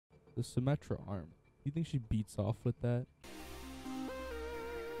The Symmetra arm. You think she beats off with that?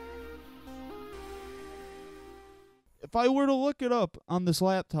 If I were to look it up on this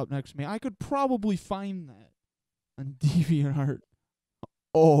laptop next to me, I could probably find that on DeviantArt.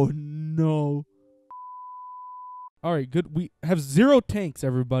 Oh, no. All right, good. We have 0 tanks,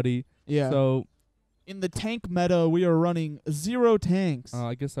 everybody. Yeah. So, in the tank meta, we are running 0 tanks.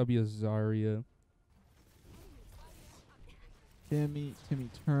 I guess I'll be a Zarya. Timmy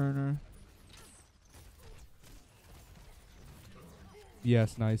Turner.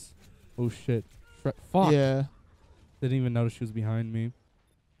 Yes, nice. Oh, shit. Fuck. Yeah. Didn't even notice she was behind me.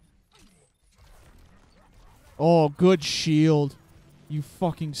 Oh, good shield. You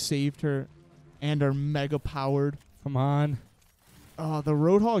fucking saved her. And are mega powered. Come on. Oh, the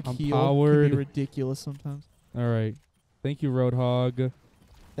Roadhog I'm heal powered. can be ridiculous sometimes. All right. Thank you, Roadhog.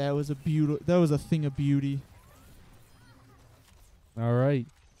 That was a thing of beauty. All right.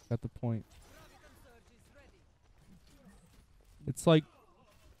 Got the point. It's like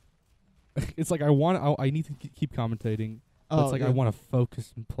I need to keep commentating. But it's like yeah. I want to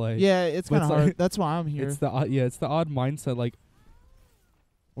focus and play. Yeah, it's But kind of it's hard. like- That's why I'm here. It's the odd mindset. Like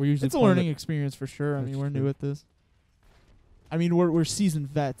we're usually It's a playing learning experience for sure. I That's mean, we're true. new at this. I mean, we're seasoned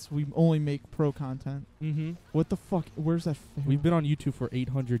vets. We only make pro content. Mm-hmm. What the fuck? Where's that? We've been on YouTube for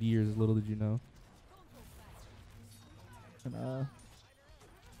 800 years. Little did you know.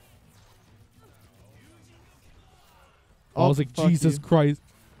 I was like, fuck Jesus you. Christ.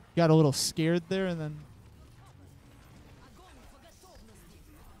 Got a little scared there, and then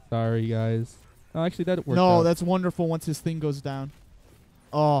Sorry, guys. No, actually, that worked no, out. that's wonderful. Once his thing goes down,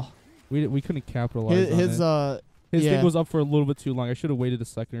 oh, We couldn't capitalize on his it. His yeah. thing was up for a little bit too long. I should have waited a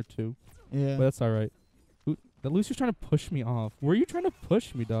second or two. Yeah, But that's all right. That Lucy's trying to push me off. Where are you trying to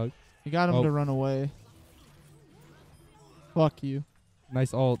push me, dog? you got him Oh. to run away. Fuck you.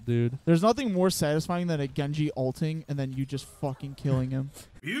 Nice ult, dude. There's nothing more satisfying than a Genji ulting and then you just fucking killing him.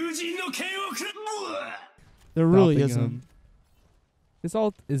 There really Stopping isn't. him. His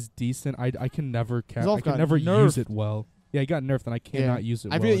ult is decent. I can never His ult I can got never use nerfed. it well. Yeah, he got nerfed, and I cannot use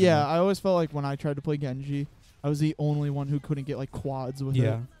it I well. feel, yeah, anymore. I always felt like when I tried to play Genji, I was the only one who couldn't get like quads with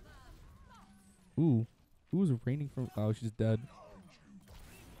Yeah. it. Ooh. Who's raining from? Oh, she's dead.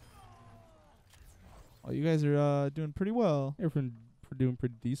 Well, you guys are doing pretty well. We're doing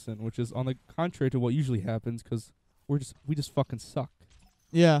pretty decent, which is on the contrary to what usually happens, because we just fucking suck.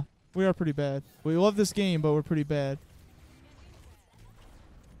 Yeah, we are pretty bad. We love this game, but we're pretty bad.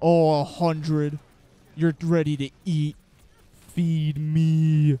 Oh, 100. You're ready to eat. Feed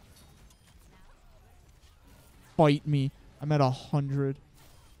me. Fight me. I'm at 100.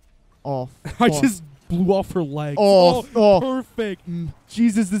 Oh, I fuck. just blew off her legs. Oh, Perfect. Mm,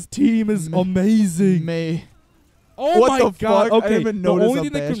 Jesus, this team is Mm. amazing. May. Oh What my the god. fuck? I Okay, didn't even the notice only a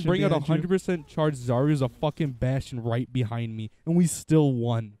thing that can Bastion bring out behind you. 100% charged Zarya is a fucking Bastion right behind me, and we still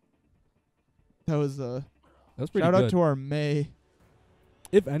won. That was That's pretty shout good. out to our May.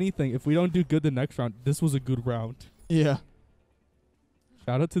 If anything, if we don't do good the next round, this was a good round. Yeah,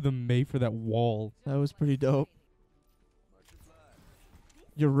 Shout out to the May for that wall. that was pretty dope.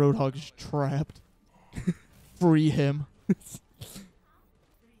 Your Roadhog is trapped. Free him.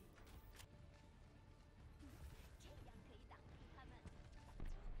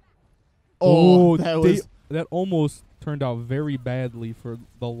 Oh, that almost turned out very badly for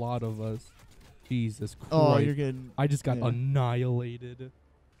the lot of us. Jesus Christ. Oh, you're getting. I just got yeah. annihilated.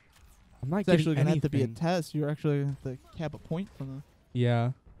 I'm not It's getting actually gonna have to be a anything. test. You're actually gonna have to cap a point from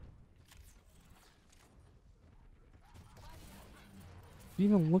Yeah.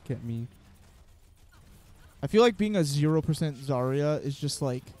 Didn't even look at me. I feel like being a 0% Zarya is just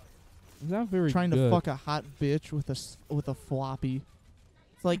like It's not very trying good. to fuck a hot bitch with a floppy.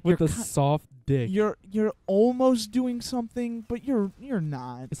 It's like with you're a soft dick. you're almost doing something, but you're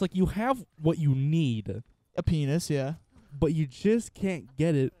not. It's like you have what you need, A penis, yeah. but you just can't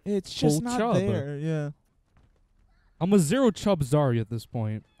get it. It's just Full not chub. there. Yeah. I'm a 0 chub Zarya at this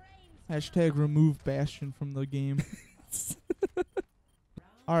point. Hashtag remove Bastion from the game.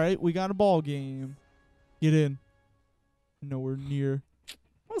 All right, we got a ball game. Get in. Nowhere near.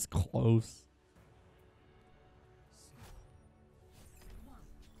 That was close.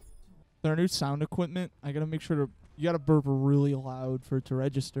 Their new sound equipment, I gotta make sure to. You gotta burp really loud for it to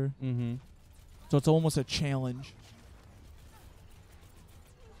register. Mm-hmm. So it's almost a challenge.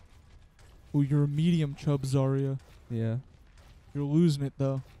 Ooh, you're a medium chub, Zarya. Yeah. You're losing it,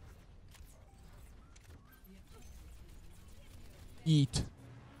 though. Eat.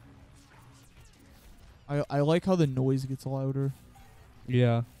 I like how the noise gets louder.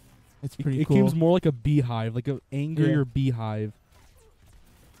 Yeah. It's pretty It cool. seems more like a beehive, like an angrier beehive.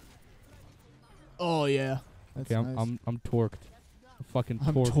 Oh yeah. That's Okay, nice. I'm torqued. I'm fucking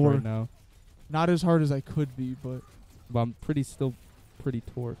I'm torqued torqued. right now. Not as hard as I could be, but I'm still pretty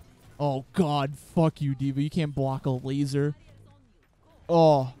torqued. oh god, fuck you, Diva. You can't block a laser.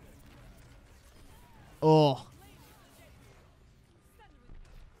 Oh. Oh.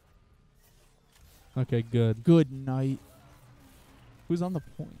 Okay, good. Good night. Who's on the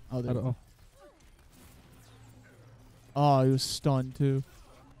point? Oh, I don't know. Oh, he was stunned too.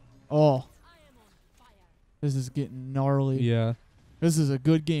 Oh. This is getting gnarly. Yeah. This is a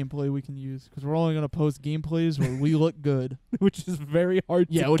good gameplay we can use because we're only going to post gameplays where we look good. Which is very hard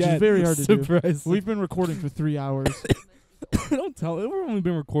to which get. is very hard to do. Surprise. We've been recording for 3 hours. Don't tell. We've only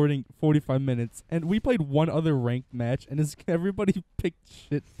been recording 45 minutes, and we played one other ranked match, and everybody picked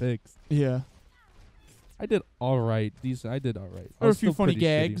shit picks. Yeah. I did all right. I did all right. Or a few funny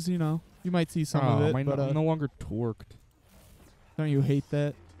gags, you know. You might see some of it, I'm but no longer torqued. don't you hate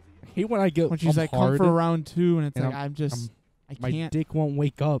that? I hate when I get When she's like, come hard for round 2, and it's and like, I my can't. dick won't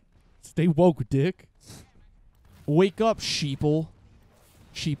wake up. Stay woke, dick. Wake up, sheeple.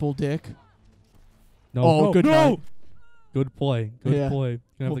 Sheeple dick. No, Oh, no, good no. night. Good play. Good Yeah. play.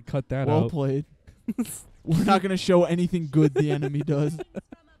 Gonna have to cut that Well out. played. We're not going to show anything good the enemy does.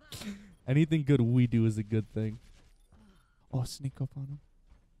 Anything good we do is a good thing. Oh, sneak up on him.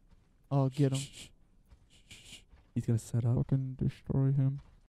 Oh, get him. Shh. He's gonna set up. Fucking destroy him.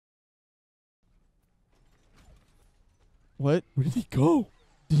 What? Where did he go?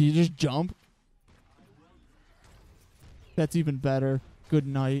 Did he just jump? That's even better. Good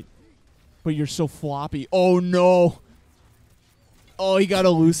night. But you're so floppy. Oh, no. Oh, he got a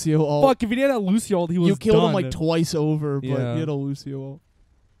Lucio ult. Fuck! If he didn't have Lucio ult, he was You killed him done. like twice over, but Yeah. he had a Lucio ult.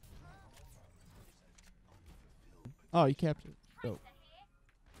 Oh, he captured. Dope.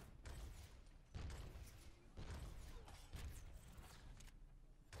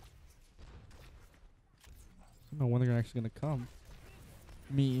 I don't know when they're actually gonna come.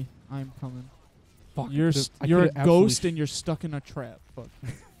 Me. I'm coming. Fuck! You're I you're a could've absolutely ghost and you're stuck in a trap. Fuck.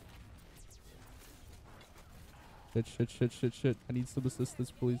 Shit. I need some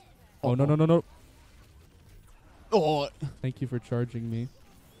assistance, please. Oh, no. Oh, Thank you for charging me.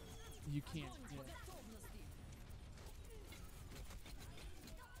 you can't. Yeah.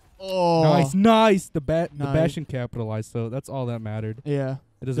 Oh, Nice. The Nice. bashing capitalized, so that's all that mattered. Yeah.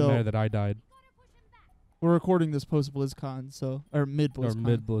 It doesn't Dope. matter that I died. We're recording this post BlizzCon, so or mid Or BlizzCon.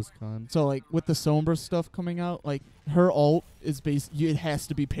 mid BlizzCon. So like with the Sombra stuff coming out, like her ult is it has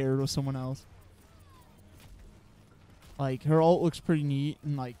to be paired with someone else. Like her ult looks pretty neat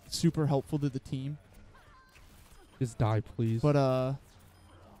and like super helpful to the team. Just die, please. But nice.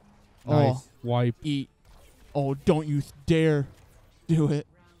 oh, Wipe. eat. Oh, don't you dare do it.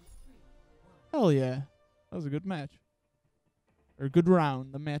 Hell yeah. That was a good match. Or good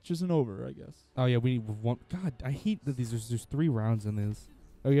round. The match isn't over, I guess. Oh yeah, we need one. God, I hate that there's 3 rounds in this.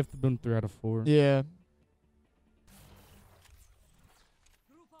 Oh, you have to win 3 out of 4. Yeah.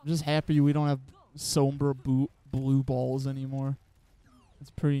 I'm just happy we don't have Sombra blue balls anymore. It's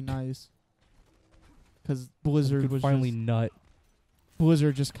pretty nice. Because Blizzard was finally nut.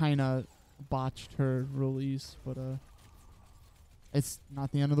 Blizzard just kind of botched her release, but it's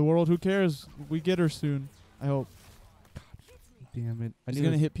not the end of the world. Who cares? We get her soon. I hope. Damn it! She's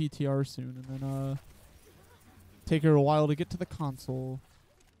gonna hit PTR soon, and then take her a while to get to the console.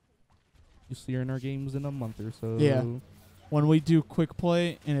 You see her in our games in a month or so. Yeah. When we do quick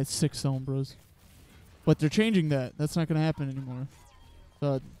play, and it's 6 Sombras. But they're changing that. That's not gonna happen anymore.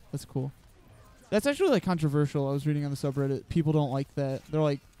 So that's cool. That's actually like controversial. I was reading on the subreddit. People don't like that. They're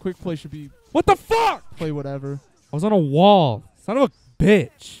like, quick play should be What the fuck? play whatever. I was on a wall. Son of a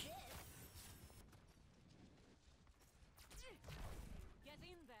bitch.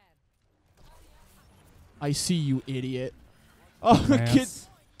 I see you, idiot. Oh, Ass.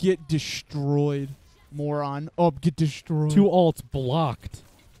 get destroyed, moron. Oh, get destroyed. 2 ults blocked.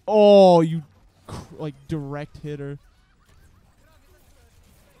 Oh, you like direct hitter.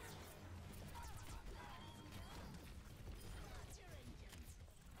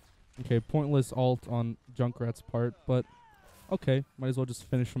 Okay, pointless ult on Junkrat's part, but okay, might as well just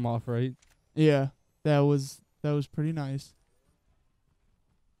finish him off, right? Yeah, that was pretty nice.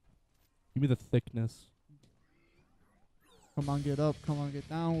 Give me the thickness. Come on, get up. Come on, get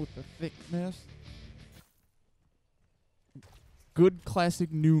down with the thickness. Good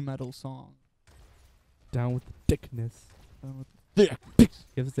classic new metal song. Down with the thickness. Down with the You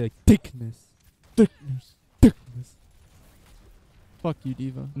have to say like, thickness. thickness. Thickness. Fuck you,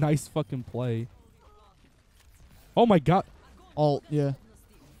 Diva. Nice fucking play. Oh my god. Alt, yeah.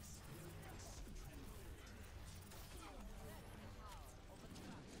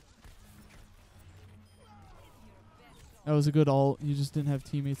 That was a good ult. You just didn't have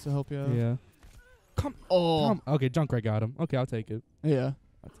teammates to help you out. Yeah. Come. Okay, Junkrat got him. Okay, I'll take it. Yeah.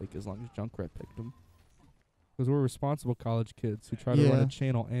 I'll take it as long as Junkrat picked him. Because we're responsible college kids who try to run a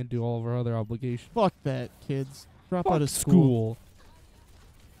channel and do all of our other obligations. Fuck that, kids. Drop Fuck out of school.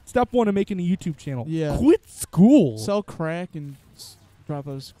 Step one of making a YouTube channel. Yeah. Quit school. Sell crack and drop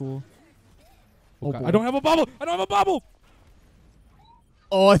out of school. Oh, God. I don't have a bubble. I don't have a bubble.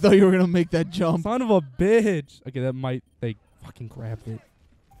 Oh, I thought you were going to make that jump. Son of a bitch. Okay, they fucking grabbed it.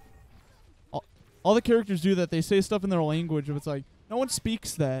 All the characters do that. They say stuff in their language. If it's like, no one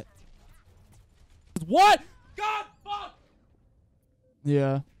speaks that. What? God, fuck.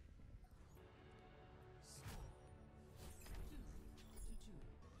 Yeah.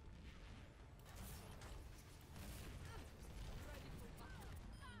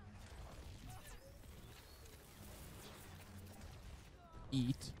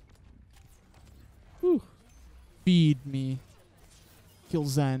 Eat. Whew. Feed me. Kill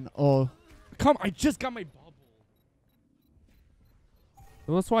Zen. Oh. Come, I just got my bubble.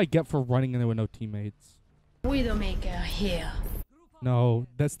 Well, that's what I get for running in there with no teammates. Widowmaker here. No,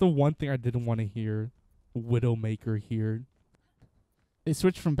 that's the one thing I didn't want to hear. Widowmaker here. They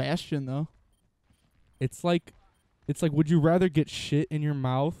switched from Bastion, though. It's like, would you rather get shit in your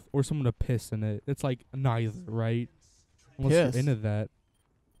mouth or someone to piss in it? It's like neither, right? Unless Piss. you're into that.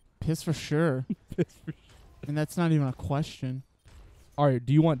 Piss for sure. Piss for sure. And that's not even a question. All right,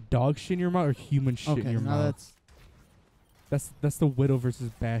 do you want dog shit in your mouth or human shit in your now mouth? That's the Widow versus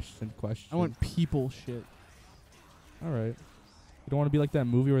Bastion question. I want people shit. All right. You don't want to be like that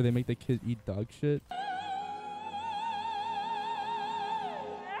movie where they make the kid eat dog shit?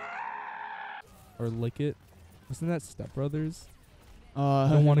 Or lick it? Wasn't that Step Brothers? I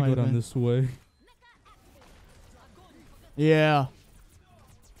don't want to go down this way. Yeah.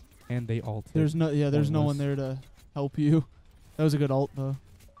 And they ulted. There's no one there to help you. That was a good ult, though.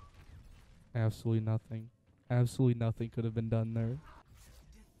 Absolutely nothing. Absolutely nothing could have been done there.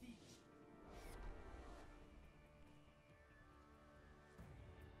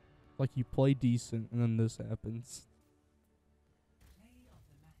 Like you play decent and then this happens.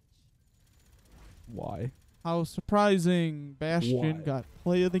 Why? How surprising. Bastion Why? got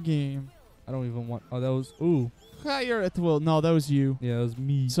play of the game. I don't even want... Oh, that was... Ooh. Fire at the will. No, that was you. Yeah, that was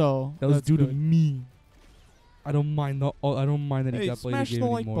me. So, that was that's due to good. me. I don't mind the... I don't mind that he Hey, got played the smash game the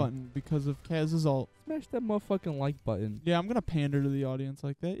like anymore. button because of Kaz's ult. Smash that motherfucking like button. Yeah, I'm going to pander to the audience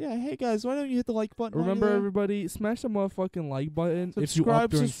like that. Yeah, hey guys, why don't you hit the like button? while Remember, you're there? everybody, smash the motherfucking like button if you Subscribe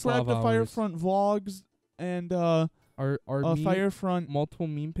up during to Slav hours. Firefront vlogs and Our Firefront multiple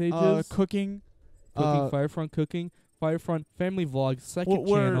meme pages. cooking. Firefront cooking. Firefront family vlogs, second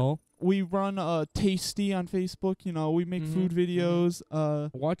channel. We run Tasty on Facebook. You know, we make food videos.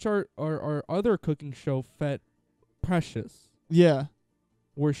 Watch our other cooking show, Fat Precious, Yeah.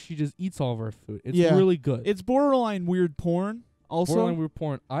 where she just eats all of our food. It's Yeah. really good. It's borderline weird porn. Also, Borderline weird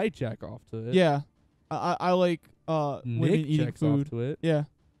porn. I jack off to it. yeah. I like women Nick eating jacks food. off to it. Yeah.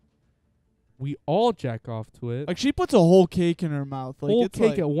 We all jack off to it. Like she puts a whole cake in her mouth. Like Whole it's cake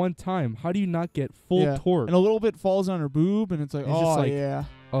like, at one time. How do you not get full torque? and a little bit falls on her boob, and it's like, It's just oh like- yeah.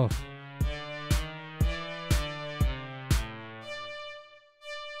 Oh,